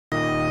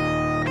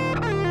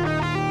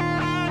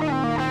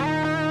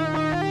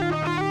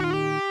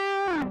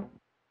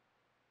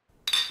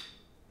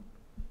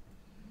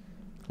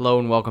Hello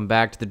and welcome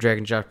back to the Drake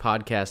and Josh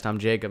podcast. I'm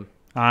Jacob.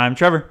 I'm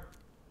Trevor.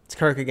 It's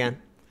Kirk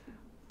again.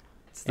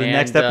 It's the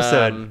next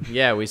episode.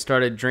 Yeah, we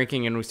started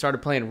drinking and we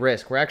started playing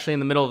Risk. We're actually in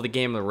the middle of the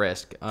game of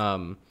Risk.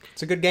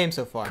 It's a good game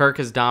so far. Kirk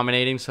is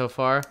dominating so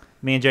far.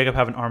 Me and Jacob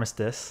have an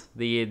armistice.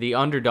 The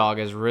underdog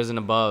has risen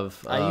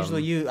above. I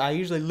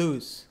usually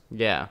lose.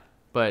 Yeah,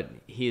 but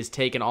he has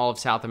taken all of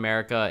South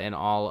America and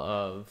all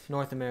of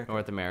North America.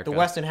 The The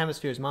Western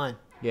Hemisphere is mine.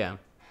 Yeah.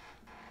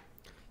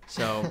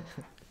 So,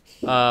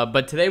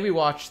 but today we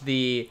watched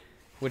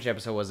which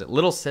episode was it?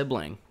 Little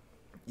Sibling.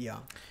 Yeah.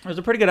 It was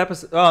a pretty good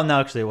episode. Oh, no,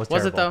 actually, it was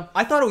terrible. Was it, though?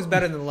 I thought it was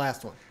better than the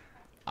last one.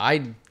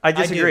 I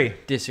disagree.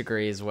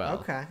 disagree as well.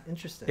 Okay,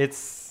 interesting.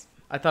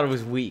 I thought it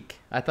was weak.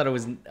 I thought it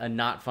was a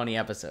not funny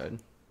episode.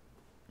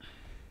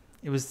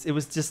 It was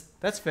just.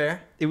 That's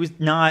fair. It was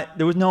not.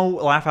 There was no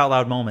laugh out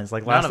loud moments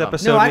like None last of them.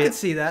 episode. No, I could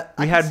see that.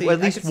 We had at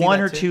least one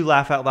or two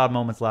laugh out loud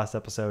moments last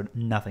episode.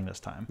 Nothing this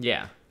time.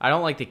 Yeah, I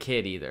don't like the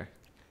kid either.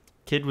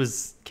 Kid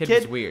was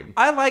weird.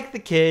 I like the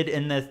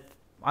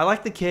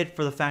kid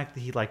for the fact that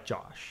he liked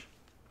Josh.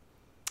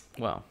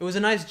 Well, It was a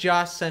nice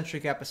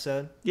Josh-centric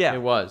episode. Yeah,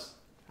 it was.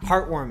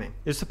 Heartwarming.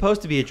 It was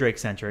supposed to be a Drake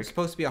It's centric.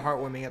 supposed to be a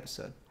heartwarming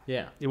episode.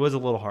 Yeah, It was a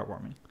little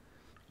heartwarming.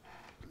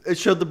 It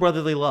showed the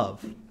brotherly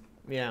love.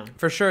 Yeah.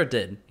 for sure it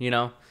did.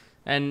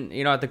 And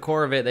at the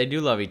core of it, they do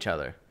love each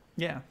other.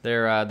 Yeah.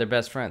 They're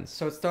best friends.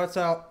 So it starts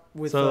out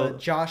with So-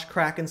 Josh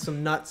cracking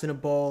some nuts in a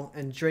bowl,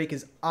 and Drake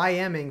is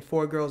IMing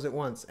 4 girls at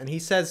once. And he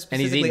says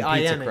And he's specifically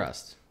eating pizza IMing.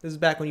 crust. This is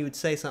back when you would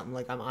say something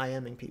like, I'm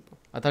IMing people.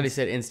 I thought he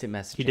said instant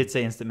messaging. He did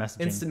say instant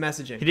messaging. Instant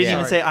messaging. He didn't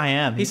even Sorry. say I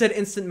am. He said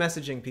instant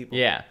messaging people.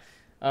 Yeah.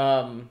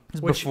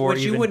 Which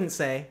you wouldn't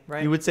say,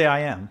 right? You would say I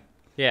am.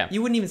 Yeah.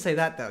 You wouldn't even say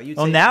that, though. You'd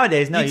Oh, say,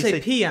 nowadays, no. You'd You say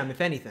say PM,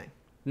 if anything.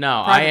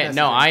 No, Private I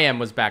messaging. am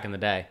was back in the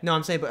day. No,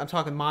 I'm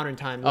talking modern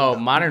time. Oh, lingo.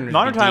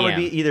 modern Time would DM.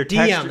 be either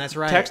text, DM, that's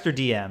right. text or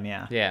DM.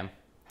 Yeah, Yeah.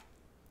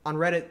 On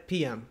Reddit,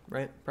 PM,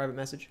 right? Private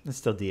message. it's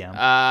still DM.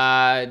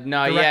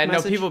 No, Direct yeah,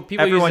 message? no.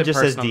 People Everyone use it just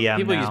says personal. DM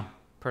People now. use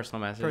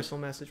personal message.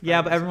 Personal message. Yeah,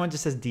 private but message. everyone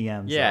just says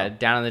DMs. Yeah, so.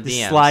 down in the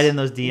Just DMs. slide in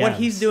those DMs. What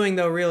he's doing,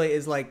 though, really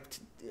is like...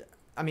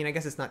 I mean, I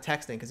guess it's not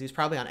texting, because he was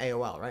probably on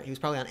AOL, right? He was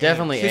probably on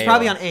Definitely AIM. He was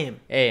probably AOL. on AIM.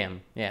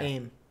 AM. Yeah.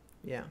 AIM.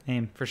 Yeah.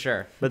 Aim. For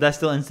sure. But that's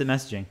still instant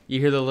messaging. You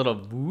hear the little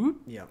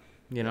whoop, Yep.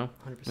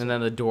 100%. and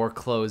then the door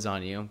close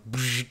on you. I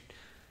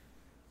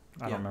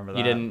Yeah. don't remember that.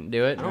 You didn't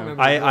do it? I don't No.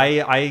 remember.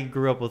 I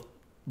grew up with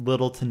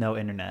little to no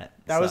internet.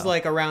 That was so.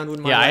 like around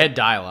when my Yeah, I had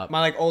dial-up.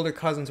 my older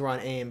cousins were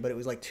on AIM, but it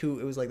was like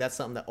that's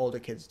something that older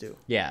kids do.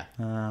 Yeah.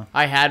 Uh,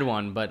 I had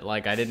one, but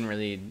I didn't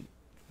really.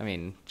 I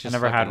mean, just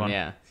never had fucking- one.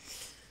 Yeah.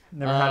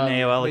 never had an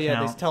AOL But yeah,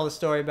 account. they tell the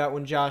story about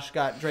when Josh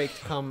got Drake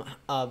to come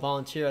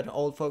volunteer at an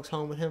old folks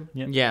home with him.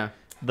 Yep. Yeah.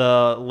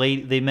 The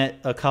lady, they met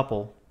a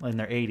couple in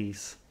their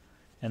 80s,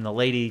 and the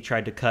lady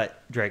tried to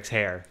cut Drake's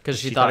hair Because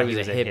she thought he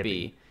was a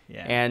hippie.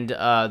 Yeah. And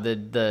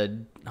the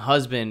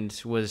husband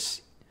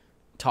was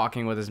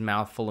talking with his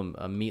mouth full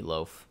of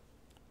meatloaf.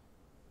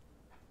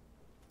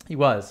 He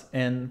was,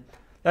 and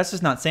that's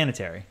just not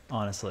sanitary,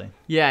 honestly.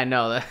 Yeah, I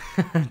know.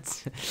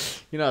 That's,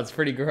 it's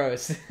pretty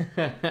gross.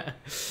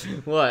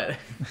 What?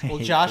 Well,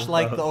 Josh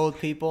liked the old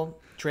people.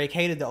 Drake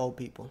hated the old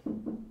people.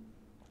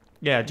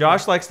 Yeah,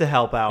 Josh likes to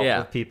help out Yeah.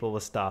 with people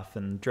with stuff,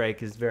 and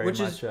Drake is very Which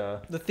much. is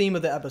the theme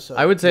of the episode.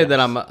 I would say that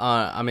Yes.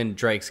 I'm in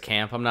Drake's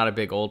camp. I'm not a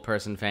big old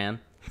person fan.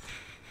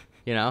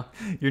 You're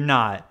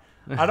not.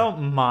 I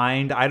don't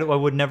mind. I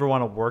would never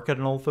want to work at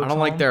an old folks' I don't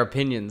like home. their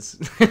opinions.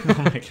 Oh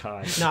my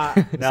god. Nah,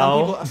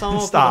 No, some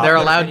old stop. people They're have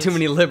good allowed too opinions.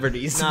 many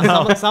liberties.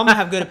 Nah, some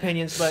have good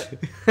opinions, but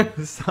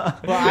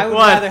I would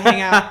rather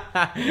hang out.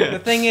 The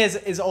thing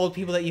is old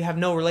people that you have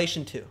no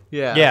relation to.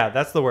 Yeah. Yeah,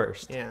 that's the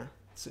worst. Yeah.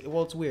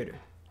 It's weirder.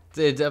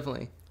 It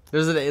definitely.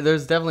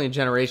 There's definitely a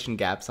generation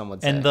gap. Some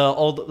would say. And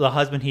the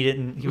husband,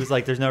 he was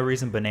like, there's no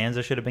reason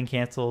Bonanza should have been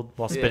canceled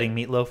while spitting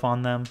meatloaf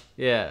on them.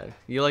 Yeah.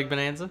 You like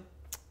Bonanza?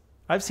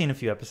 I've seen a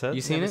few episodes.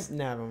 You seen it?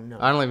 Never, no.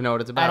 I don't even know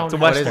what it's about. I don't It's a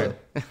know. What is western.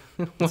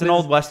 it? It's an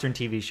old western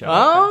TV show.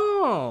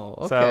 Oh,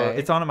 okay. So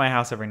it's on at my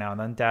house every now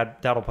and then.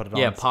 Dad'll put it on.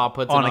 Yeah, Pa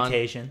puts on it on.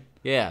 occasion.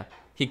 Yeah.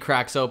 He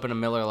cracks open a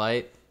Miller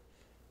Lite.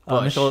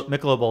 Bush.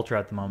 Michelob Ultra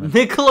at the moment.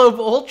 Michelob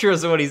Ultra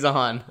is what he's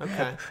on.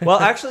 Okay. Well,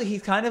 actually,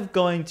 he's kind of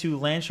going to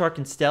Landshark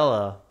and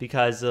Stella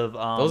because of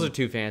Those are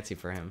too fancy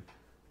for him.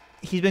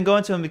 He's been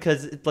going to him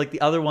because like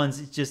the other ones,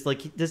 it's just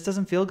like this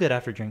doesn't feel good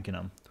after drinking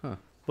them. Huh.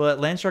 But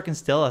Landshark and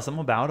Stella, something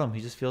about him, he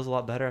just feels a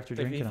lot better after If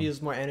drinking he them.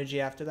 feels more energy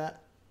after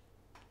that.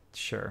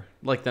 Sure.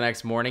 Like the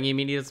next morning, you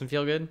mean he doesn't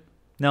feel good?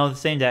 No, the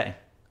same day.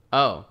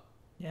 Oh.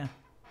 Yeah.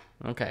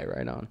 Okay,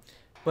 right on.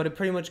 But it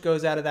pretty much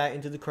goes out of that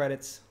into the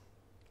credits.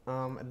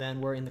 And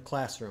then we're in the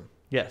classroom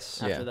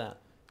Yes. after Yeah. that.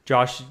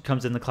 Josh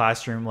comes in the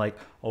classroom like,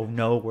 "Oh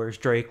no, where's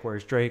Drake?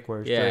 Where's Drake?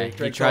 Where's Yeah, Drake?" he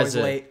Drake's tries always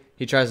to late.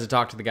 he tries to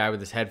talk to the guy with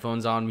his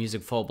headphones on,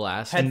 music full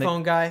blast.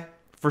 Headphone guy.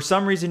 For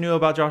some reason, knew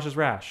about Josh's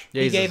rash. Yeah,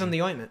 He he's gave just- him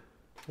the ointment.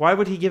 Why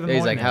would he give him? Yeah,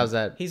 he's like, ointment? "How's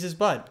that? He's his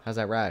bud. How's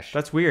that rash?"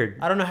 That's weird.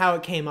 I don't know how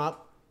it came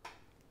up.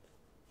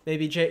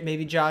 Maybe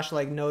Josh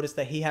like noticed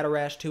that he had a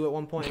rash too at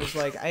one point and was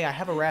like, "Hey, I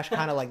have a rash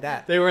kind of like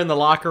that." They were in the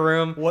locker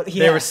room. What? They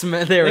Yeah.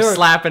 were they were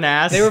slapping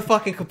ass. They were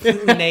fucking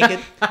completely naked.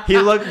 The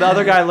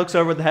other guy looks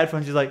over with the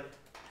headphones. He's like,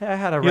 "Hey, I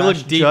had a rash." He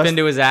looked deep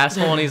into his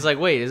asshole and he's like,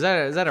 "Wait, is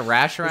that a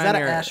rash around Is that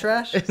here?" an ash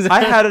rash?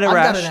 I had a I've got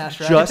rash an ash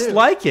rash, just too.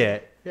 like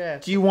it. Yeah.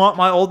 Do you want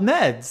my old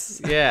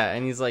meds? Yeah,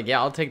 and he's like, "Yeah,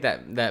 I'll take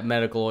that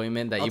medical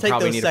ointment that I'll you take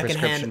probably those need a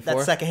prescription for."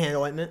 that secondhand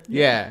ointment.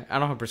 Yeah, I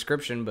don't have a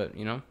prescription, but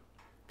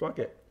Fuck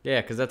it.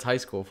 yeah, because that's high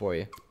school for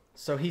you.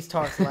 So he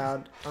talks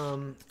loud.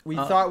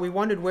 We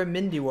wondered where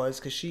Mindy was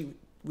because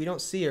we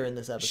don't see her in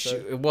this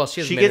episode.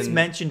 She gets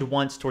mentioned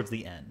once towards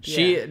the end.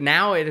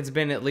 Now it's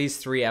been at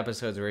least 3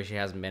 episodes where she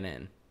hasn't been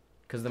in,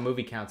 because the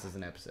movie counts as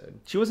an episode.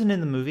 She wasn't in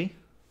the movie.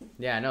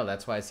 Yeah, I know.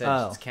 That's why I said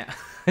Oh.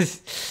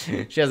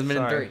 she hasn't been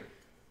Sorry. in 3.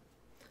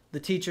 The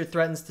teacher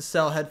threatens to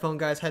sell headphone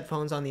guys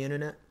headphones on the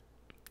internet.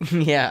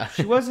 Yeah.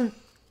 She wasn't.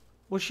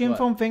 Was she in What?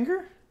 Foam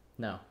Finger?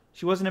 No.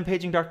 She wasn't in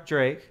Paging Dr.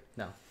 Drake.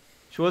 No.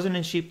 She wasn't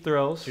in Sheep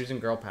Thrills. She was in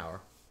Girl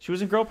Power. She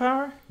was in Girl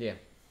Power? Yeah.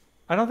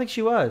 I don't think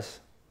she was.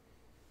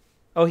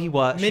 Oh, he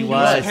was. She Mindy's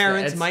was.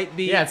 parents might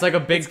be. Yeah, it's like a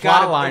big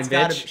plot line,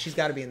 bitch. She's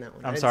got to be in that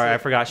one. I'm sorry, I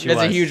forgot she It's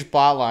was. a huge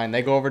plot line.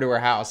 They go over to her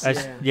house.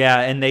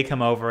 Yeah, and they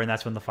come over, and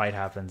that's when the fight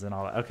happens and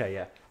all that. Okay,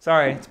 yeah.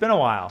 Sorry, it's been a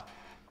while.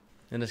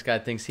 And this guy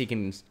thinks he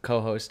can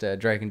co-host a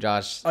Drake and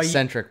Josh Oh,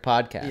 centric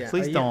podcast. Yeah.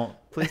 Please don't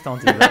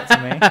do that to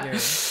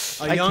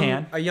me.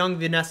 Yeah. A young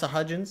Vanessa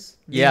Hudgens.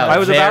 Yeah, I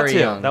was about very to.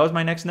 young. That was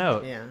my next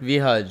note. Yeah. V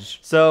Hudge.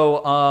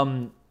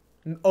 So,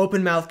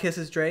 Open mouth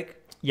kisses Drake.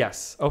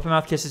 yes, open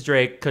mouth kisses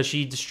Drake because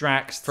she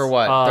distracts. For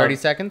what? 30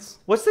 seconds?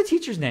 What's the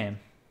teacher's name?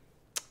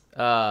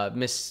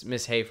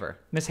 Miss Hafer.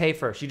 Miss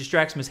Hafer. She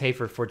distracts Miss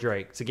Hafer for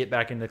Drake to get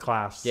back into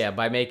class. Yeah,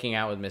 by making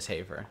out with Miss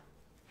Hafer.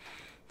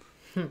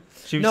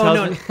 She No.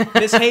 tells me-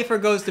 Miss Hafer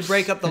goes to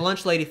break up the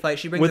lunch lady fight.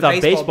 She brings with a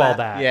a baseball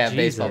bat. Yeah, Jesus.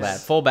 baseball bat.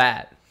 Full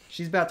bat.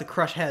 She's about to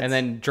crush heads. And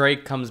then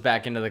Drake comes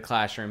back into the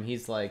classroom.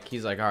 He's like,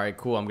 all right,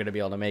 cool. I'm gonna be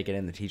able to make it,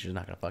 and the teacher's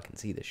not gonna fucking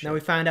see this shit. now we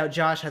find out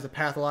Josh has a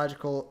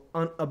pathological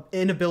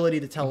inability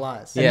to tell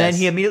lies. And Yes. then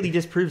he immediately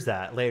disproves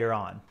that later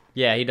on.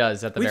 Yeah, he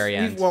does at the very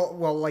end. Well,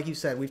 like you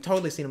said, we've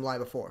totally seen him lie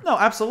before. No,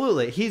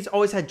 absolutely. He's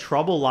always had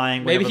trouble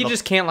lying. Maybe he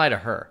just can't lie to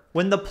her.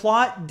 When the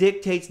plot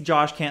dictates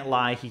Josh can't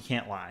lie, he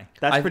can't lie.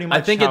 That's pretty much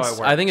I think how it's it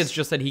works. I think it's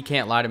just that he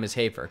can't lie to Miss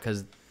Hafer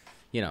because,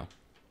 He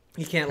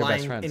can't Her lie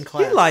best friends. in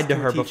class. He lied to a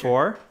her teacher.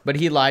 before. but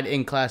he lied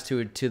in class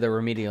to the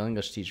remedial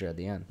English teacher at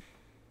the end.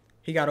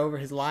 He got over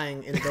his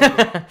lying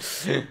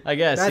inability. I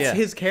guess. That's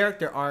his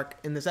character arc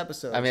in this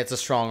episode. I mean, it's a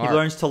strong He arc.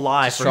 learns to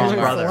lie It's a for his strong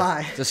arc. brother.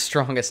 lie. It's the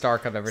strongest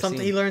arc I've ever seen.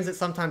 He learns that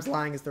sometimes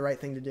lying is the right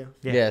thing to do.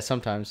 Yeah,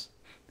 sometimes.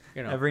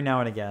 Every now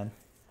and again.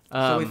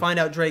 So we find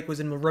out Drake was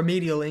in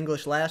remedial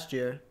English last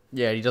year,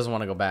 Yeah, he doesn't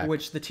want to go back.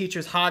 which the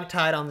teacher's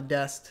hogtied on the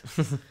desk.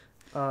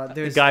 The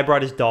There's guy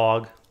brought his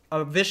dog.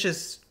 a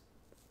vicious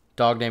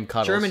Dog named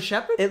Cuddles. German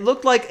Shepherd. It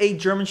looked like a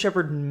German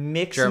Shepherd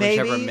mix, German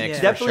maybe. Shepherd mix, Yeah.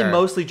 for Definitely sure.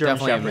 mostly German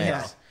Definitely a Shepherd.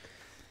 mix.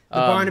 The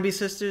Barnaby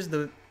sisters.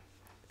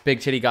 Big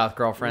titty goth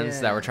girlfriends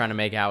Yeah. that were trying to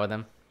make out with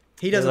him.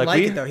 He doesn't like, like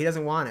we- it though. He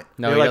doesn't want it.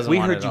 No, They're he like, doesn't we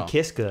want heard it at you all.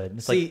 kiss good.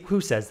 It's See- like, who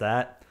says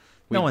that?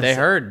 They said-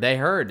 heard. They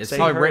heard. It's They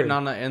probably heard.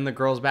 written in the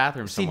girls'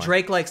 bathroom See, somewhere.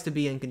 Drake likes to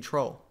be in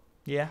control.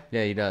 Yeah.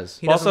 Yeah, he does.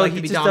 He doesn't Also, like he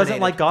to be just doesn't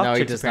dominated. like goth No, he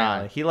chicks, does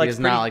apparently. not. He likes does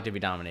pretty, not like to be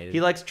dominated.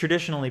 He likes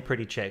traditionally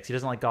pretty chicks. He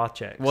doesn't like goth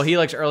chicks. Well, he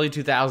likes early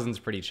 2000s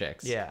pretty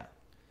chicks. Yeah.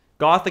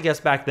 Goth, I guess,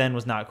 back then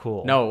was not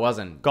cool. No, it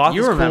wasn't. Goth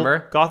You is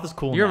remember? Cool. Goth is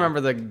cool You now.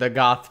 remember the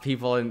goth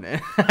people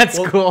at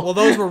school? Well,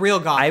 those were real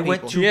goth I people.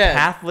 went to Yeah.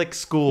 Catholic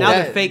school. Now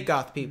That- they're fake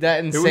goth people.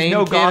 that was insane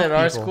no kid goth at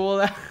our people.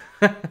 school.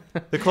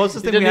 The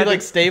closest thing Didn't we he had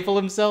like to... staple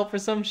himself or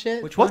some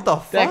shit? Which What one? the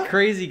fuck? That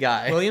crazy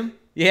guy. William?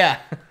 Yeah.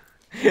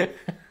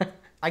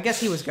 I guess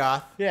he was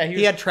goth. Yeah, he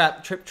was- had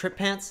trip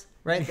pants,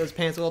 right? Those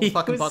pants with all the He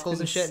fucking was buckles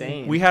and shit.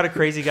 insane. We had a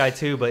crazy guy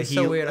too, but It's he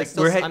so weird. like,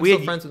 I'm we still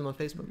had, friends with him on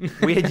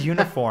Facebook. we had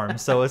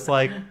uniforms, so it's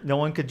like no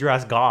one could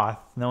dress goth.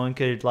 No one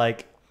could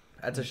like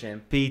That's a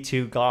shame. be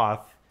too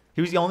goth.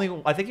 He was the only.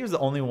 I think he was the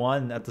only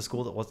one at the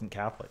school that wasn't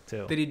Catholic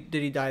too. Did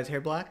he dye his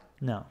hair black?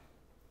 No,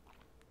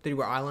 Did he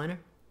wear eyeliner?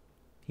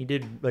 he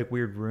did like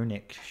weird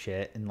runic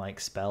shit and like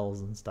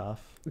spells and stuff.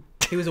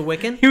 He was a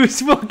Wiccan? He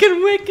was fucking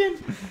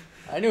Wiccan.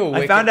 I knew a Wiccan.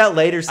 I found out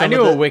later. I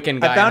knew a Wiccan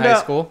guy in high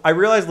school. I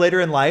realized later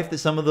in life that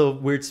some of the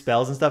weird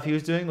spells and stuff he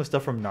was doing was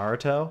stuff from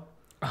Naruto.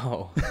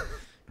 Oh.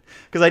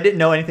 Because I didn't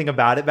know anything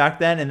about it back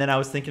then, and then I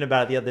was thinking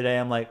about it the other day.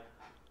 I'm like,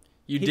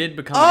 You did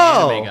become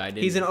Oh! an anime guy,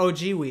 didn't He's you? an OG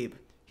weeb.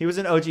 he was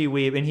an OG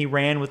weeb, and he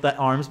ran with the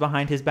arms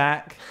behind his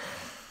back.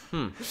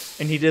 And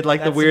he did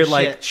like That's the weird some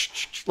like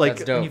shit. like.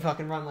 That's dope. When you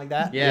fucking run like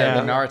that? Yeah,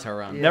 Yeah. the Naruto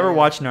run. Yeah. Never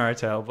watched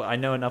Naruto, but I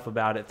know enough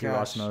about it through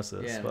Gosh.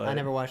 osmosis. Yeah. But I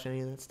never watched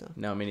any of that stuff.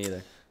 No, me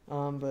neither.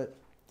 But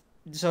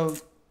so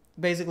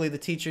basically the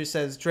teacher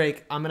says,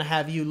 Drake, I'm going to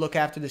have you look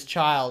after this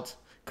child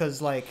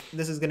because like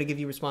this is going to give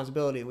you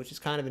responsibility, which is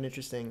kind of an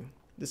interesting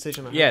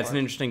decision on her Yeah, it's an part.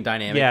 interesting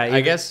dynamic. Yeah, I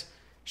even- guess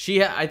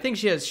I think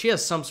she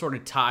has some sort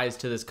of ties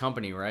to this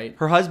company, right?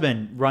 Her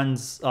husband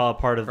runs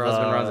part of Her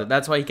husband runs it.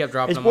 That's why he kept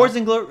dropping It's them Boys off.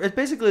 and It's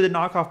basically the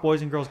knockoff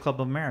Boys and Girls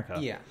Club of America.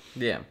 Yeah.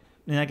 Yeah.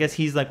 And I guess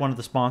he's like one of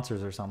the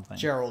sponsors or something.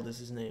 Gerald is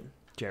his name.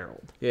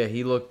 Gerald. Yeah,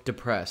 he looked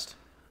depressed.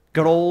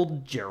 Good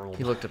old Gerald.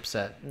 He looked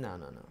upset. No.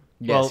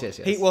 Yes,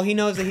 Well, yes. He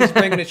knows that he's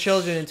bringing the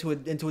children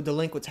into a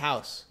delinquent's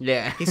house.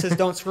 Yeah. He says,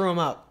 "Don't screw him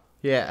up."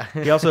 Yeah.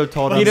 He also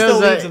told He him. still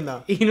leaves him,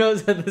 though. He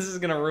knows that this is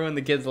gonna ruin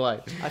the kid's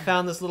life. I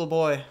found this little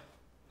boy.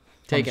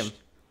 Take him.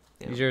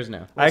 Yeah. He's yours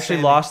now. I actually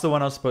Sammy. lost the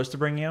one I was supposed to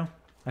bring you.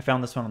 I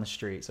found this one on the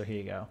street, so here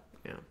you go.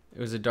 Yeah. It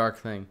was a dark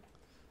thing.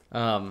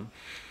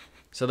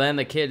 So then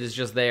the kid is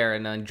just there,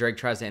 and then Drake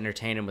tries to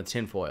entertain him with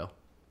tinfoil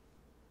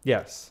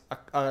Yes. An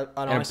a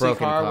RC broken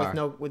car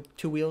car. with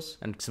 2 wheels.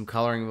 and some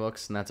coloring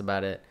books, and that's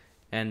about it.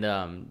 And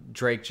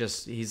Drake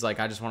he's like,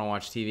 I just want to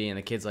watch TV, and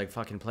the kid's like,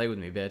 fucking play with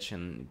me, bitch.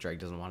 And Drake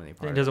doesn't want any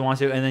part He of it. doesn't want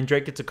to, and then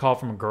Drake gets a call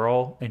from a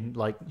girl, and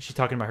like she's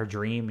talking about her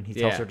dream, and he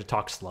tells Yeah. her to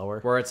talk slower.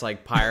 Where it's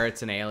like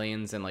pirates and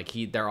aliens, and like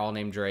they're all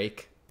named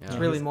Drake. It's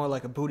really more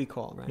like a booty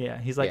call, right? Yeah,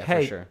 he's like, Yeah, for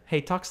hey, sure.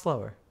 hey, talk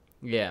slower.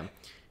 Yeah.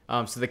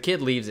 So the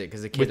kid leaves it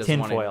because the kid With doesn't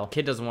tinfoil.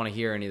 want to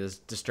hear any of this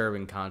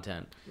disturbing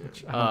content.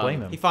 I don't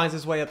blame him. He finds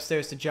his way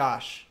upstairs to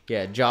Josh.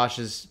 Yeah, Josh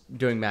is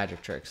doing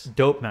magic tricks.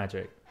 Dope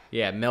magic.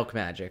 Yeah, milk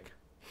magic.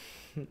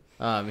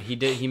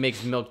 He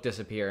makes milk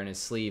disappear in his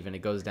sleeve, and it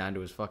goes down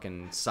to his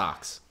fucking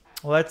socks.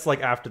 Well, that's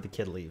like after the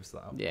kid leaves,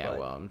 though. Yeah, But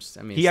well,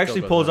 I mean, he it still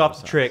actually goes pulls down to off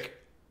his the socks. trick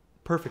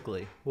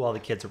perfectly while the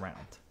kid's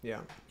around, Yeah.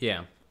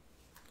 Yeah,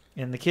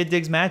 and the kid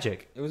digs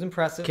magic. It was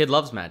impressive. kid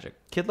loves magic.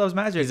 Kid loves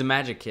magic, He's a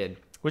magic kid.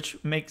 which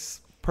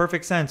makes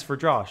perfect sense for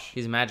Josh.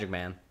 He's a magic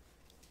man.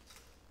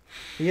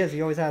 He is.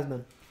 He always has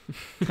been.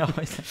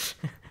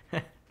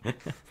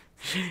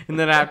 And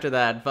then after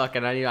that,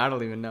 fucking, I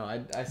don't even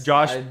know.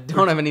 Josh- I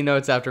don't have any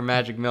notes after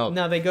magic milk.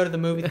 No, they go to the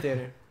movie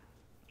theater.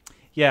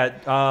 Yeah,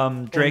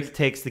 Drake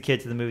takes the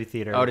kid to the movie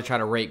theater. Oh, to try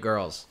to rate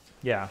girls.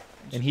 Yeah,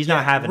 and he's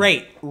not having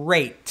it.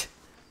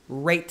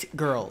 Rate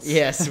girls.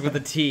 Yes, with a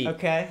T.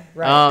 Okay.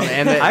 Right.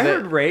 And I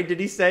heard Ray. Did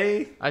he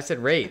say I said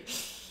rate.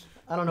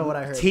 I don't know what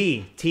I heard.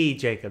 T?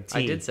 Jacob. T.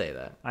 I did say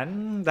that.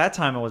 That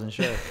time I wasn't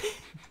sure.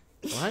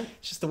 What?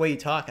 It's just the way you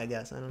talk, I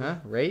guess. I don't know. Huh?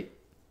 Rate?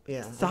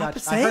 Yeah. I Stop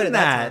heard saying it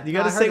that. time. You No,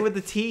 got I to heard say it- it with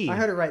the T. I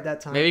heard it right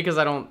that time. Maybe because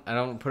I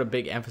don't put a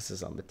big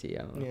emphasis on the T.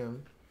 I don't know. Yeah.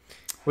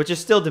 Which is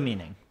still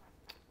demeaning.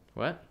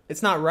 What?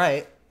 It's not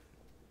right.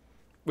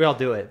 We all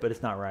do it, but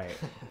it's not right.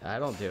 I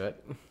don't do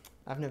it.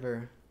 I've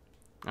never.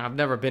 I've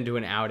never been to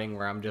an outing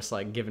where I'm just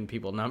like giving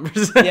people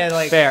numbers. Yeah,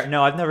 like Fair.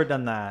 No, I've never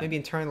done that. maybe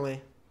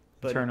internally.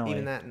 But Internally.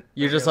 even that.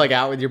 You're just like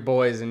out with your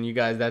boys, and you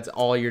guys, that's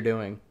all you're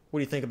doing. What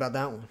do you think about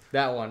that one?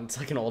 That one, it's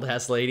like an old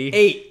ass lady.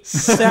 8,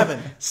 7,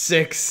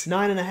 6.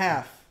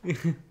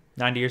 9.5.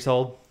 90 years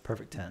old,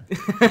 perfect 10.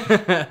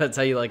 That's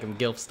how you like them,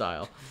 Gilf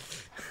style.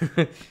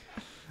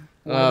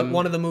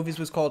 One of the movies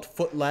was called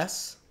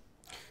Footless.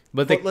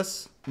 But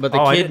Footless. but the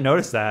I kid didn't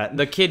notice that.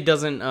 the kid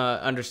doesn't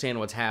understand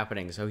what's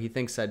happening, so he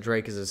thinks that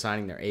Drake is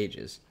assigning their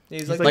ages,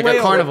 He's like way a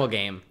over- carnival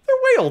game. They're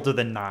way older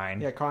than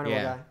 9. Yeah, carnival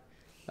Yeah.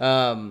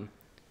 guy.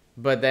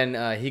 But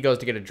then he goes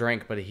to get a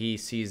drink, but he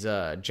sees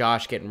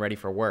Josh getting ready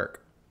for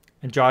work.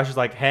 And Josh is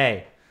like,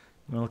 hey,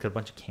 you want to look at a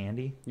bunch of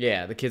candy?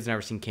 Yeah, the kid's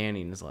never seen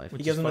candy in his life. He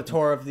gives him a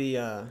tour of the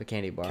The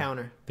candy bar.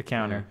 counter. The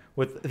counter.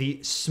 With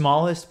the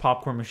smallest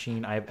popcorn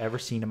machine I've ever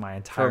seen in my For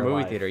entire a movie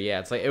life. theater, yeah.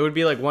 It's like it would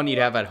be like one you'd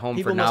have at home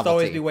People for must novelty.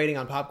 always be waiting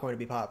on popcorn to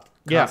be popped.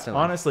 Yeah,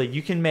 Constantly. honestly,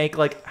 you can make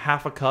like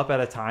half a cup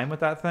at a time with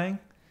that thing.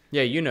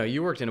 Yeah,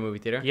 you worked in a movie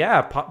theater.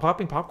 Yeah,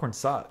 popping popcorn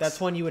sucks.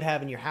 That's one you would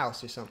have in your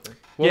house or something.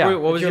 What, Yeah. what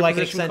If was you're your like an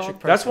position eccentric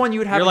called? person. That's one you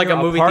would have You're in like your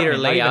a movie apartment,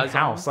 theater not even layout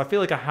house. zone? I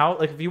feel like a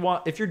house. Like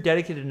if you're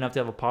dedicated enough to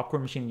have a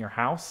popcorn machine in your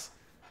house,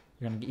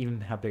 you're gonna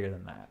even have bigger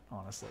than that.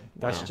 Honestly,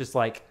 that's Wow. just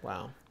like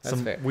Wow. That's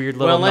some fair. weird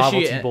little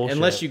novelty bullshit.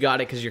 Unless you got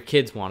it because your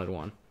kids wanted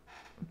one.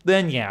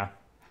 then yeah,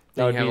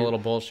 Then would you have be- a little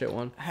bullshit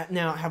one.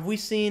 Now, have we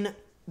seen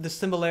the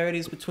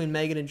similarities between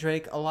Megan and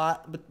Drake a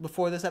lot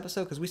before this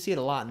episode? Because we see it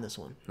a lot in this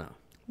one. No.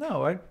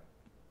 No, I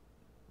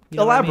You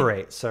know what I mean?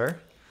 elaborate, sir.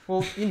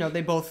 Well,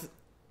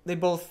 they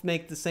both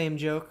make the same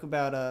joke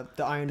about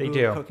the Iron They Boob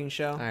do. cooking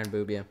show. Iron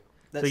boob, yeah.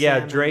 That So yeah,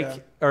 Sam and, Drake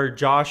or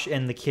Josh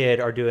and the kid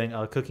are doing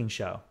a cooking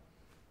show.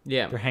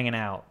 Yeah. They're hanging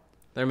out.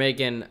 They're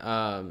making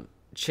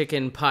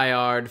chicken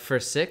Paillard for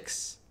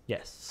 6.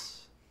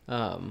 Yes.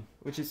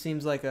 which it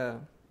seems like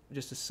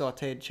just a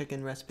sautéed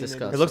chicken recipe. maybe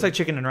Disgusting. It looks like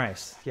chicken and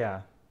rice.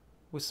 Yeah.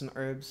 with some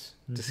herbs.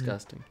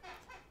 Disgusting.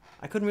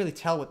 I couldn't really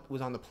tell what was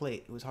on the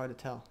plate. It was hard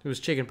to tell. It was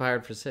chicken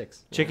Paillard for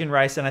 6. Chicken,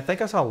 rice, and I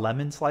think I saw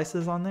lemon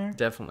slices on there.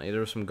 Definitely. There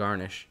was some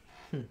garnish.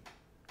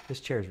 This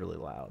chair is really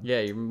loud.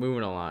 Yeah, you're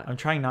moving a lot. I'm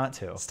trying not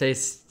to.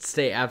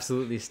 Stay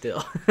absolutely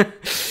still.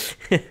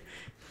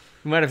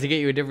 We might have to get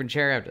you a different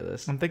chair after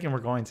this. I'm thinking we're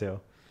going to.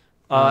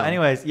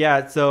 Anyways,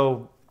 yeah,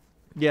 so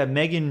yeah,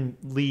 Megan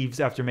leaves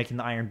after making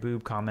the iron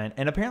boob comment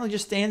and apparently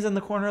just stands in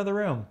the corner of the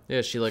room.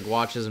 Yeah, she like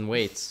watches and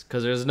waits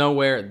because there's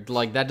nowhere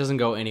like that doesn't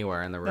go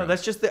anywhere in the room. No,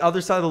 that's just the other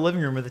side of the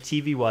living room where the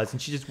TV was,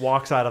 and she just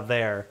walks out of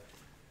there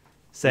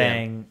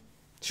saying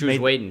she was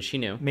made- waiting. She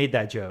knew. made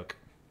that joke.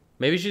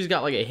 Maybe she's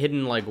got like a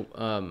hidden like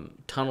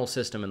tunnel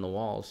system in the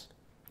walls.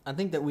 I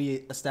think that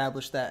we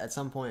established that at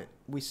some point.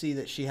 We see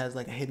that she has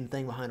like a hidden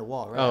thing behind a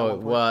wall, right? At Oh, one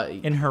point. well,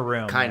 In her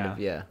room. kind yeah. of,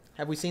 yeah.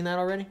 Have we seen that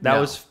already? That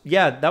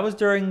No. was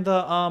during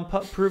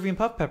the Peruvian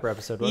pup pepper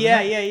episode. Wasn't Yeah,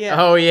 it? yeah, yeah.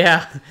 Oh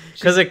yeah,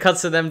 because it cuts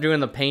to them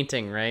doing the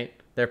painting, right?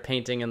 They're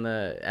painting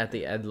at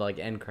the end like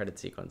end credit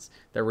sequence.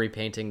 They're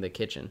repainting the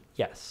kitchen.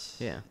 Yes.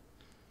 Yeah.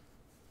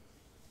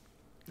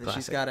 And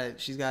she's got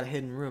a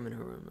hidden room in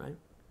her room, right?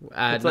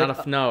 It's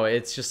like No,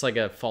 it's just like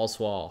a false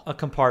wall. A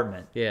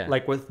compartment. Yeah.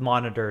 Like with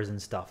monitors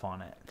and stuff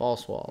on it.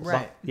 False walls.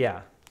 Right. Yeah.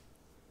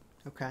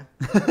 Okay.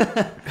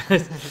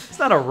 It's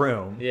not a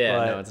room. Yeah,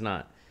 but no, it's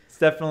not. it's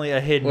definitely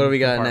a hidden. What do we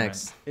got compartment.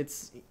 next?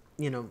 It's,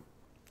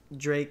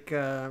 Drake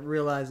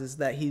realizes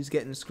that he's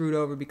getting screwed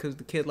over because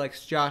the kid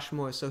likes Josh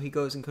more, so he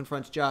goes and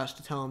confronts Josh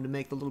to tell him to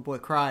make the little boy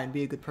cry and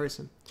be a good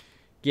person.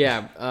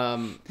 Yeah. Which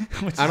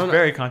I is don't know-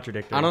 very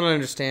contradictory. I don't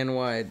understand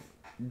why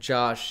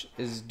Josh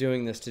is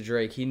doing this to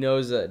Drake. He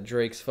knows that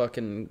Drake's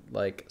fucking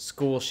like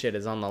school shit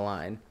is on the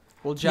line.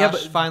 Well, Josh Yeah,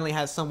 but- finally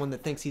has someone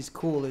that thinks he's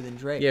cooler than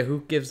Drake. Yeah,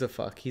 who gives a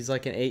fuck? He's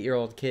like an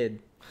 8-year-old kid.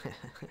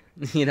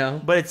 You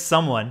know? But it's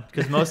someone,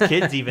 because most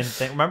kids even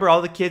think. Remember,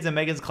 all the kids in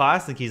Megan's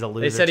class think he's a loser.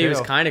 They said he was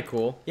too. kind of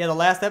cool. Yeah, the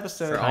last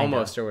episode. Or Kinda.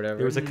 almost or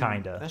whatever. It was a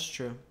kinda. That's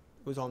true.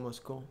 It was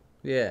almost cool.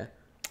 Yeah.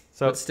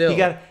 So but still. he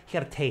got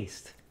a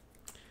taste.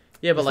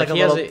 Yeah, but It's like, like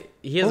he a has little-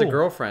 he has a Ooh.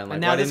 girlfriend. Like,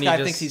 And why now this didn't guy he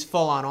just, thinks he's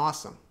full on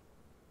awesome.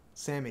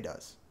 Sammy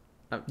does.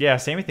 Yeah,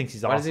 Sammy thinks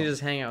he's Why awesome. doesn't he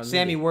just hang out with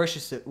Sammy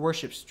Mindy?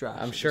 worships Josh.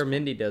 I'm sure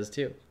Mindy does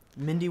too.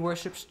 Mindy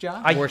worships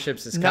Josh.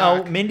 Worships his No,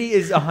 cock. Mindy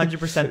is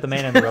 100% the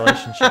man in the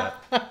relationship.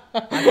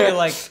 I feel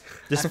like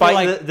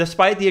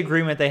Despite the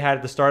agreement they had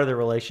at the start of the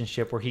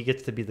relationship where he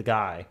gets to be the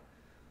guy.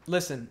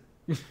 Listen,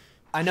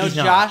 I know He's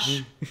not.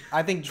 Josh.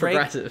 I think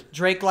Progressive.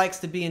 Drake likes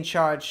to be in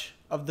charge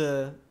of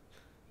the,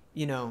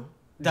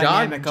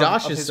 dynamic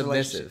Josh of is his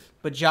submissive. relationship.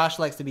 But Josh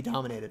likes to be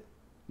dominated.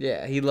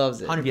 Yeah, he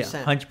loves it. 100%.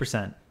 Yeah,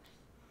 100%.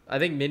 I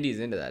think Mindy's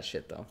into that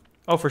shit though.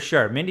 Oh, for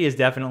sure. Mindy is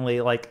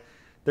definitely like,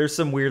 there's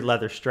some weird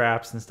leather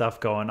straps and stuff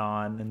going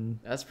on, and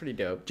That's pretty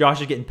dope.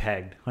 Josh is getting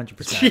pegged,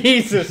 100%.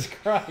 Jesus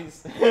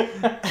Christ.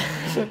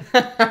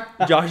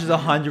 Josh is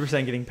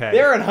 100% getting pegged.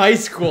 They're in high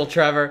school,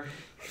 Trevor.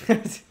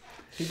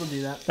 People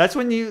do that. That's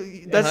when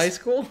In high that's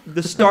school?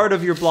 the start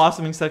of your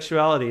blossoming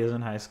sexuality is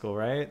in high school,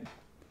 right?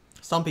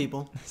 Some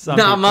people. Some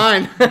Not people.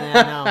 mine.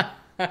 Yeah,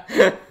 no.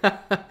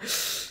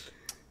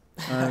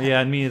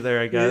 Yeah, me neither,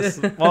 I guess.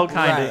 Well,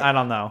 kind of. Right. I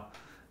don't know.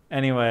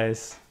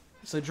 Anyways,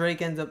 So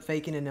Drake ends up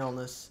faking an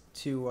illness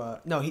to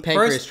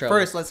Pancreas trouble.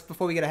 let's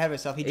before we get ahead of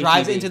ourselves. He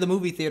drives ATV. into the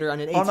movie theater on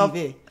an oh, no,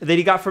 ATV. that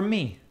he got from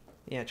me.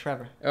 Yeah,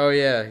 Trevor. Oh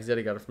yeah, he said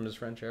he got it from his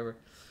friend Trevor.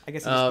 I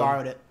guess he just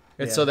borrowed it.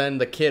 And Yeah. so then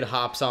the kid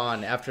hops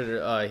on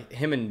after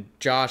him and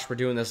Josh were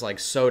doing this like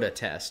soda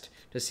test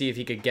to see if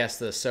he could guess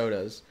the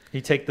sodas. He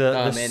take the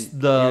And he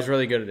was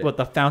really good at it. what,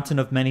 the fountain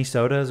of many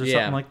sodas or Yeah.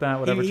 something like that,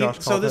 whatever Josh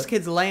called So this it.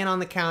 kid's laying on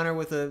the counter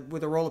with a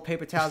roll of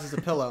paper towels as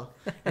a pillow,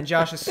 and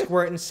Josh is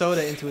squirting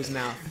soda into his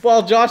mouth.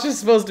 Well, Josh is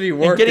supposed to be And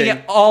working. getting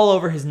it all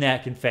over his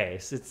neck and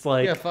face. It's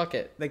like Yeah, fuck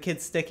it. The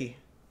kid's sticky.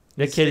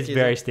 the kid is sticky,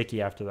 very isn't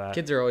sticky after that.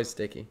 Kids are always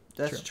sticky.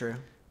 That's true.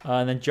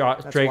 And then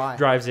That's Drake why.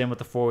 drives in with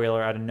the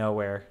 4-wheeler out of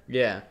nowhere.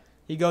 Yeah.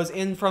 He goes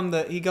in from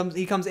the he comes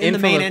in In the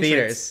from main the entrance.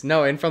 theaters.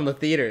 No, in from the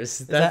theaters.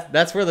 that-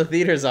 That's where the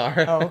theaters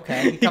are. Oh,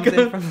 okay. He comes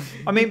in from.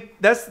 I mean,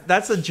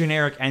 that's a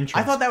generic entrance.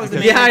 I thought that was the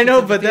because main Yeah, I know,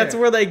 entrance of the but that's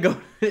theater. where they go.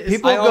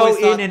 people I go always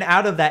in thought- and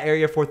out of that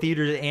area for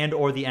theaters and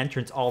or the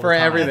entrance all for the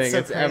time. everything. That's so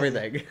It's crazy.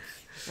 everything.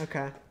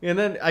 Okay. And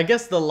then I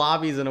guess the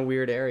lobby's in a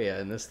weird area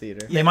in this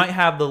theater. They might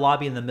have the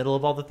lobby in the middle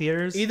of all the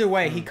theaters. Either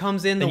way, he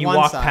comes in the and you one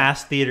walk side.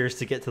 past theaters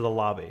to get to the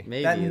lobby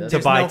Maybe. That, that's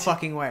there's buy no t-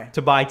 fucking way.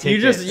 to buy you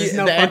tickets. just There's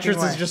no the fucking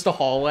entrance way. is just a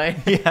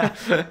hallway. yeah.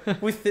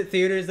 With the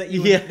theaters that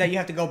you Yeah. that you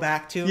have to go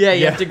back to. Yeah,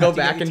 you Yeah. have to go To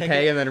get back your and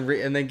ticket?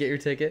 pay and then get your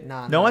ticket.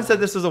 Nah, No one said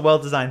this was a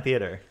well-designed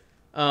theater.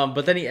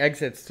 But then he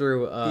exits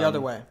through The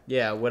other way.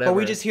 Yeah, whatever. But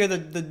we just hear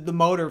the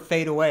motor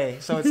fade away,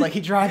 so it's like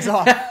he drives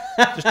off.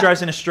 Just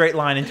drives in a straight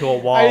line into a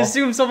wall. I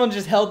assume someone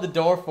just held the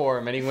door for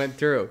him and he went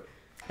through.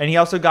 And he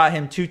also got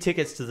him 2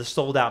 tickets to the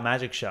sold-out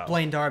magic show.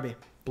 Blaine Darby,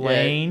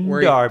 Blaine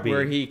where Darby.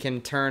 where he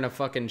can turn a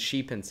fucking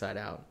sheep inside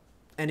out.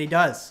 and he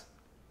does.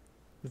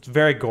 It's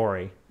very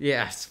gory.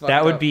 Yeah, it's fucked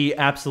That would up. be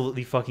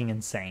absolutely fucking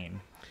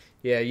insane.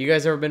 Yeah, you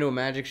guys ever been to a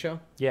magic show?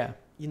 Yeah.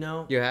 You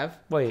know, You have?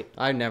 Wait.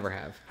 I never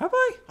have. Have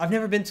I? I've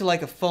never been to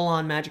like a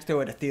full-on magic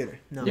show at a theater.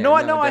 No, You Yeah, know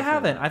what? no, No, I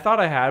definitely haven't. I thought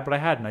I had, but I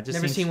hadn't. I just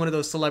never seen one of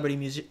those celebrity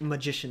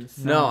magicians.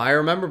 No, I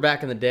remember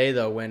back in the day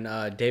though when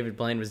David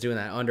Blaine was doing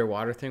that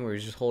underwater thing where he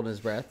was just holding his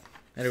breath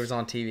and it was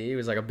on TV. It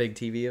was like a big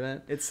TV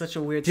event. It's such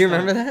a weird. Do you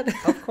stunt. remember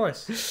that? Of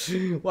course.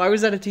 Why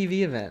was that a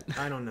TV event?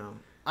 I don't know.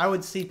 I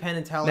would see Penn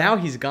and Teller. Now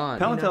he's gone.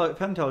 Penn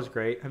and Teller's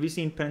great. Have you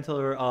seen Penn and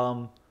Teller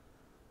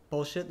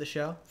bullshit the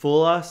show.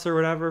 Fool Us or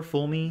whatever?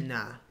 Fool Me?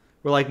 Nah.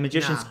 Where like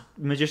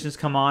magicians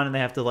come on and they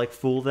have to like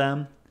fool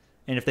them.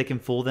 And if they can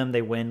fool them,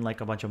 they win like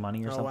a bunch of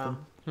money or Oh something.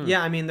 wow.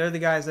 Yeah, I mean they're the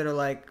guys that are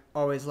like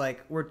always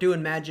like we're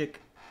doing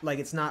magic like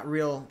it's not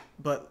real,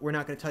 but we're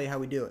not going to tell you how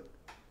we do it.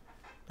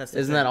 That's the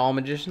Isn't thing. that all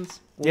magicians?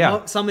 Well,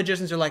 Yeah. some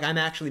magicians are like I'm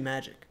actually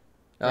magic.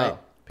 Right. Oh.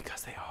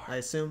 Because they are. I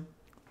assume.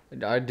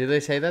 Do they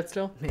say that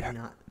still? Maybe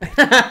not.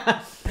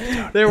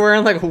 They're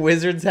wearing like a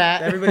wizard's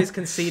hat. Everybody's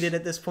conceded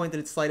at this point that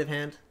it's sleight of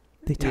hand.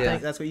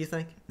 That's what you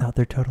think? No,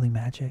 they're totally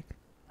magic.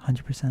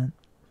 100%.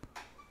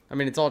 I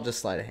mean, it's all just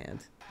sleight of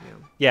hand. Yeah.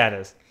 Yeah, it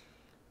is.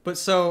 But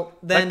so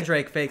then Like-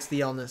 Drake fakes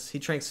the illness. He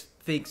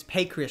fakes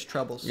pancreas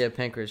troubles. Yeah,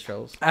 pancreas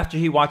troubles. After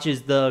he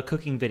watches the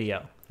cooking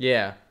video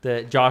Yeah.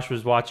 that Josh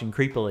was watching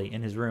creepily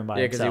in his room by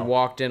Yeah, because he himself.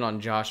 walked in on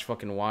Josh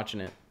fucking watching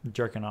it.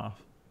 Jerking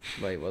off.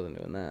 But he wasn't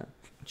doing that.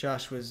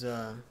 Josh was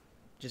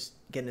just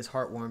getting his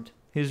heart warmed.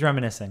 He was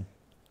reminiscing.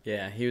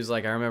 Yeah, he was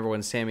like, I remember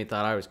when Sammy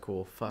thought I was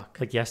cool. Fuck.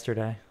 Like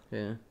yesterday.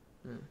 Yeah.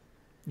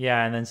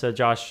 Yeah, and then so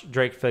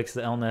Drake fixed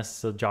the illness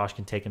so Josh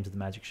can take him to the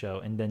magic show,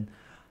 and then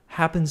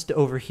happens to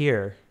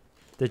overhear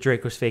that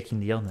Drake was faking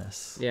the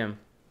illness. Yeah.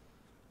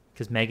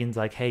 Because Megan's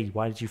like, hey,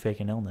 why did you fake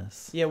an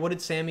illness? Yeah, what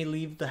did Sammy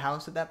leave the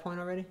house at that point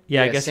already?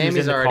 Yeah, I Yeah, guess he Sammy's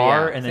was in the already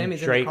car, out. and then Sammy's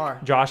in the Drake, car.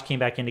 Josh came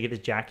back in to get his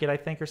jacket, I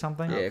think, or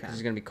something. Yeah, Okay. because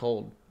he's going to be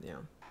cold. Yeah.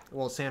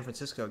 Well, San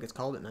Francisco gets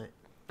cold at night.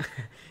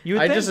 You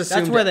would I think. just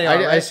assumed. where they are,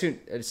 I right? assumed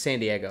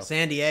San Diego.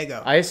 San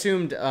Diego. I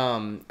assumed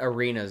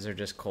arenas are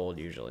just cold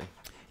usually.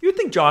 You would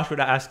think Josh would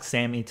ask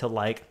Sammy to,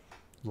 like,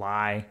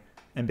 lie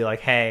and be like,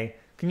 hey,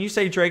 can you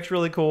say Drake's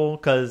really cool?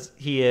 Because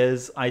he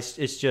is.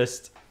 It's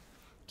just,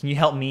 can you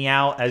help me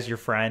out as your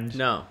friend?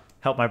 No,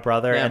 Help my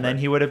brother? Never. And then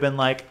he would have been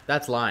like,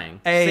 that's lying.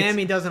 hey,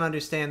 Sammy doesn't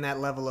understand that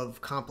level of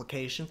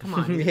complication. Come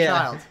on, he's a Yeah.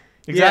 child.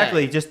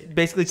 exactly. Just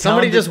basically tell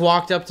Somebody him just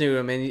walked up to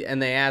him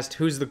and they asked,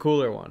 "Who's the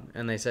cooler one?"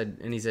 And he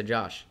said,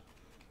 "Josh."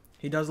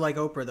 He does like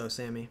Oprah though,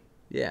 Sammy.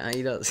 Yeah,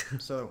 he does.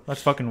 So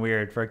That's fucking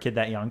weird for a kid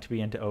that young to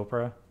be into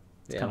Oprah.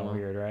 It's Yeah, kind of well,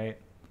 weird, right?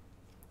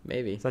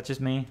 Maybe. Is that just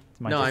me?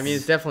 It's my No, just- I mean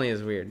it definitely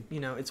is weird.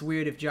 it's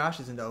weird if Josh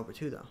is into Oprah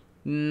too,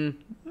 though.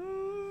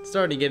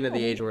 Starting to get into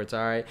the age where it's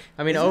all right.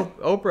 I mean, Is it?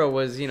 Oprah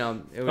was, it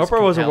was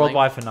Oprah was a compelling.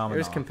 worldwide It phenomenon.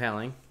 was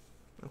compelling.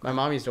 Okay. My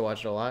mom used to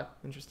watch it a lot.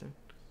 Interesting.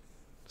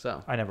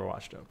 So, I never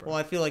watched Oprah. Well,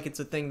 I feel like it's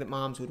a thing that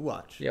moms would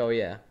watch. oh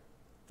yeah.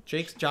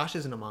 Josh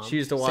isn't a mom. She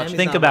used to watch- Sammy's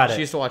Think not about a it.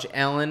 She used to watch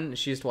Ellen.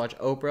 She used to watch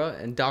Oprah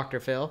and Dr.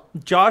 Phil.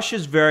 Josh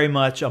is very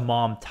much a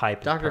mom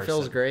type. Dr. Person.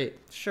 Phil's great.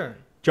 mom. Sure.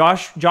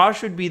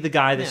 Josh would be the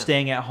guy that's Yeah.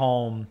 staying at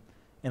home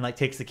and like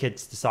takes the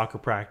kids to soccer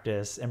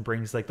practice and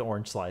brings like the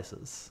orange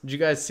slices. Did you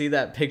guys see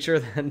that picture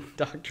that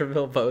Dr.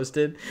 Phil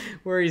posted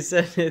where he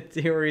said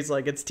where he's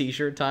like, it's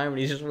t-shirt time and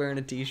he's just wearing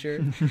a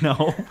t-shirt?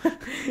 No.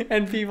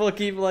 And people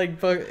keep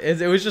like,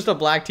 it was just a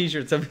black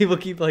t-shirt. So people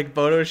keep like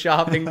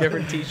photoshopping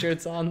different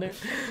t-shirts on there.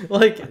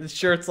 Like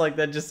shirts like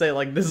that just say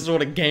like, this is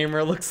what a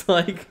gamer looks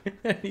like.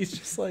 And he's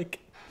just like.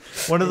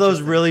 One of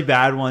those really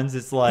bad ones.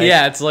 It's like,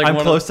 Yeah, it's like I'm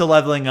one of- close to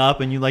leveling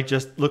up, and you like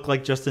just look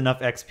like just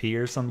enough XP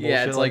or some bullshit.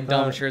 Yeah, it's like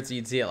dumb that. shirts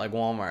you'd see at like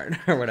Walmart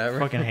or whatever.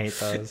 Fucking hate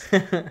those.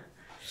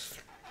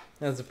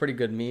 That's a pretty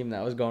good meme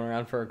that was going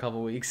around for a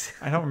couple weeks.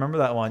 I don't remember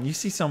that one. You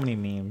see so many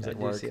memes I at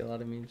do work. see a lot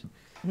of memes.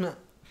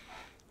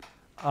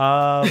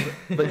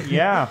 But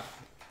yeah.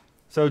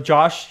 So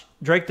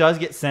Drake does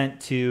get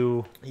sent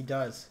to He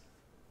does.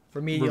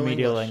 Remedial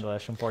English.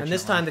 English, unfortunately. And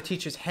this time the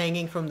teacher's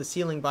hanging from the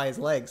ceiling by his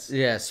legs.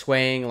 Yeah,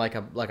 swaying like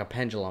a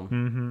pendulum.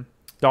 Mm-hmm.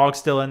 Dog's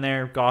still in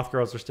there. Goth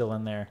girls are still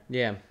in there.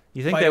 Yeah.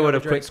 You think Fighting they would over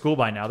have Drake. quit school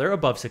by now? They're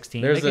above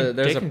 16. There's They a can-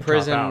 there's they a can drop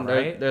prison out,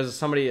 right?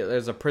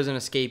 there's a prison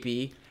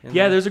escapee. in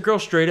Yeah, there. there's a girl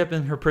straight up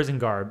in her prison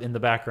garb in the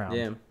background.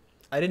 Yeah.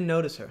 I didn't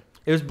notice her.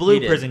 It was blue He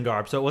did. prison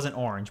garb, so it wasn't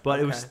orange, but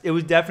Okay. it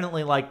was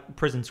definitely like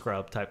prison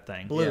scrub type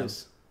thing.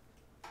 Blues.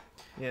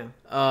 Yeah.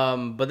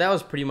 But that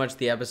was pretty much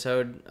the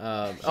episode.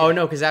 Oh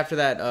no, because after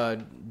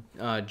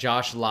that,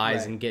 Josh lies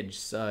Right. and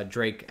gets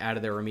Drake out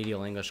of their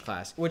remedial English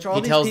class. Which all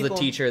he these tells people-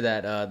 the teacher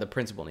that the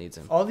principal needs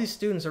him. All these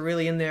students are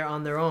really in there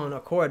on their own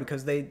accord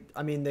because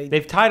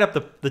They've tied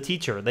up the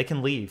teacher. They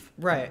can leave.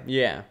 right.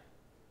 Yeah,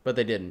 but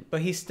they didn't.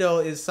 But he still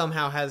is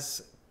somehow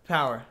has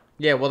power.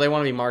 Yeah, well, they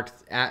want to be marked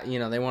at.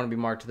 They want to be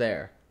marked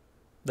there.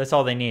 That's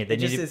all they need. They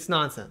need. It's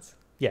nonsense.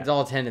 Yeah, It's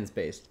all attendance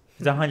based.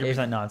 it's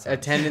 100% nonsense.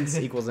 Attendance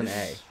equals an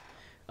A.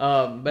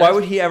 But Why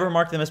would he ever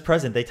mark them as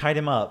present? They tied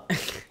him up.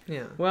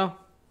 Yeah. Well,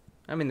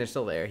 I mean, they're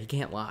still there. He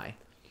can't lie.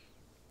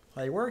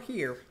 They were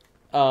here.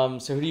 So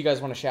who do you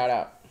guys want to shout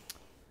out?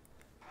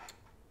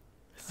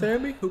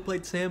 Sammy? Who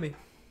played Sammy?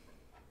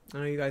 I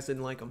know you guys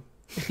didn't like him.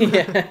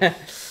 Yeah.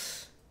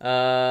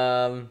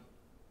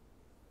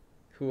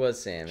 Who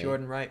was Sammy?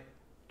 Jordan Wright.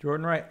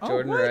 Jordan Wright.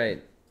 Jordan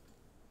Wright.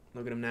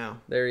 Look at him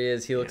now. There he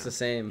is. He looks Yeah. the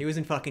same. He was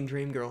in fucking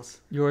Dreamgirls.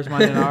 Yours,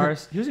 mine, and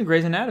ours. He was in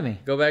Grey's Anatomy.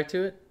 Go back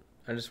to it.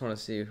 I just want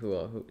to see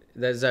who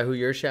is that who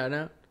you're shouting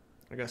out?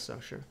 I guess so,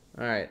 sure.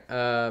 All right.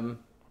 I'm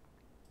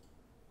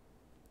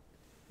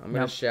gonna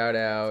Nope. shout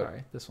out.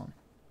 Sorry, this one.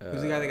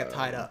 Who's the guy that got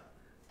tied up?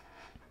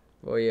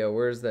 Oh yeah,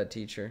 where's that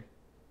teacher?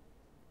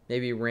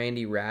 Maybe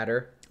Randy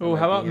Ratter. That Oh, might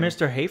how be about him.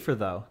 Mr. Hafer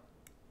though?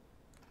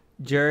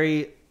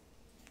 Jerry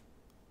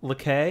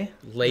LeKay.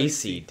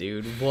 Lacey,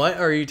 dude? What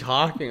are you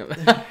talking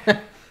about?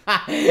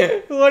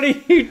 What are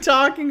you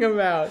talking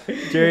about?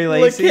 Jerry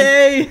Lacey.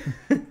 Okay.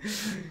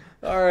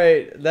 All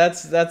right,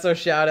 that's our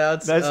shout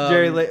outs. That's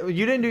Jerry.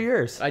 You didn't do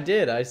yours. I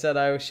did. I said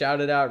I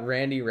shouted out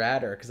Randy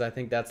Ratter because I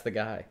think that's the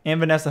guy.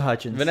 And Vanessa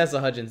Hudgens. Vanessa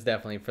Hudgens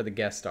definitely for the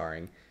guest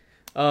starring.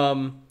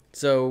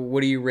 So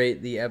what do you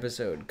rate the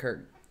episode,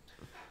 Kirk?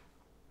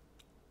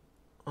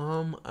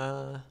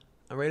 I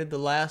I rated the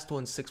last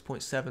one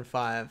 6.75.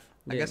 I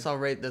Yeah. guess I'll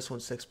rate this one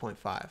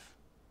 6.5.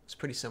 It's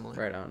pretty similar.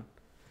 Right on.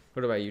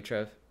 What about you,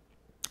 Trev?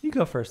 You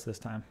go first this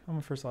time. I'm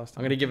a first last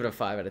time. I'm gonna give it a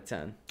 5 out of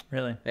 10.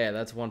 Really? Yeah,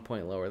 that's 1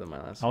 point lower than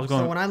my last I one. was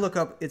going. So when I look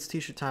up It's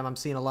T-shirt time, I'm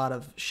seeing a lot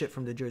of shit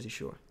from the Jersey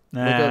Shore.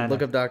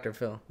 Look up Dr.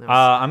 Phil. Never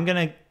I'm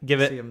gonna give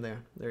see it. him there.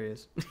 There he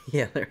is.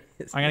 Yeah, there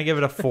he is. I'm gonna give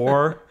it a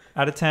 4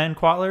 out of 10.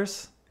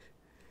 Quatlers.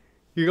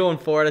 You're going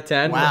 4 out of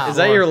 10? Wow. Is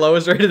that your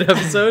lowest rated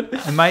episode?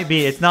 It might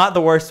be. It's not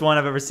the worst one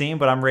I've ever seen,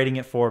 but I'm rating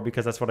it 4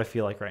 because that's what I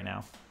feel like right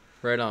now.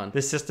 Right on.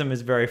 This system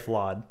is very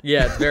flawed.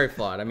 Yeah, it's very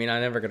flawed. I mean,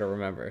 I'm never gonna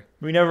remember.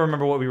 We never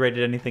remember what we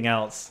rated anything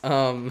else.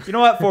 You You know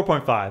what?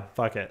 4.5.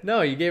 Fuck it.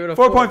 No, you gave it a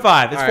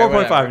 4.5. It's All right,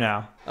 4.5 whatever.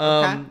 now.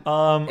 Anybody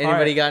all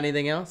right. got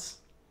anything else?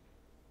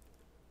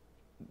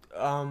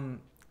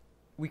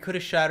 We could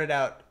have shouted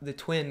out the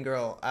twin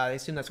girl. I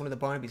assume that's one of the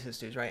Barnaby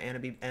sisters, right?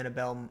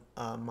 Annabelle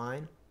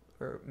Mine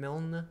or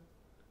Milne,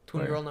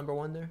 twin Where? girl number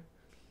 1 there.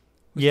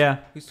 Yeah.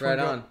 Who's twin Right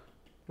girl? on.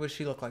 What does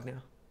she look like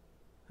now?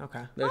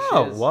 Okay, There she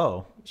Oh, is.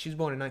 whoa. she was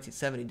born in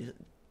 1970.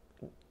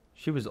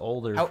 She was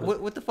older.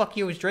 What the fuck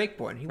year was Drake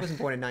born? He wasn't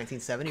born in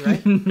 1970,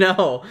 right?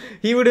 No,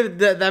 he would have.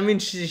 That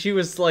means she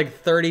was like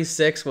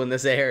 36 when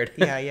this aired.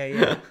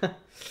 yeah.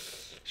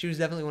 She was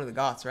definitely one of the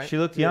goths, right? She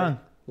looked young.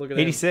 Look at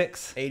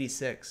 86.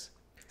 86.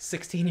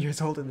 16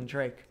 years older than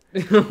Drake.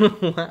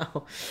 him.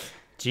 Wow.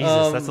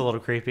 Jesus, that's a little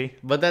creepy.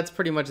 But that's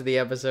pretty much the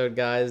episode,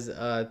 guys.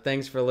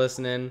 Thanks for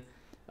listening,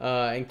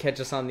 and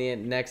catch us on the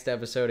next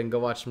episode and go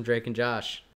watch some Drake and Josh.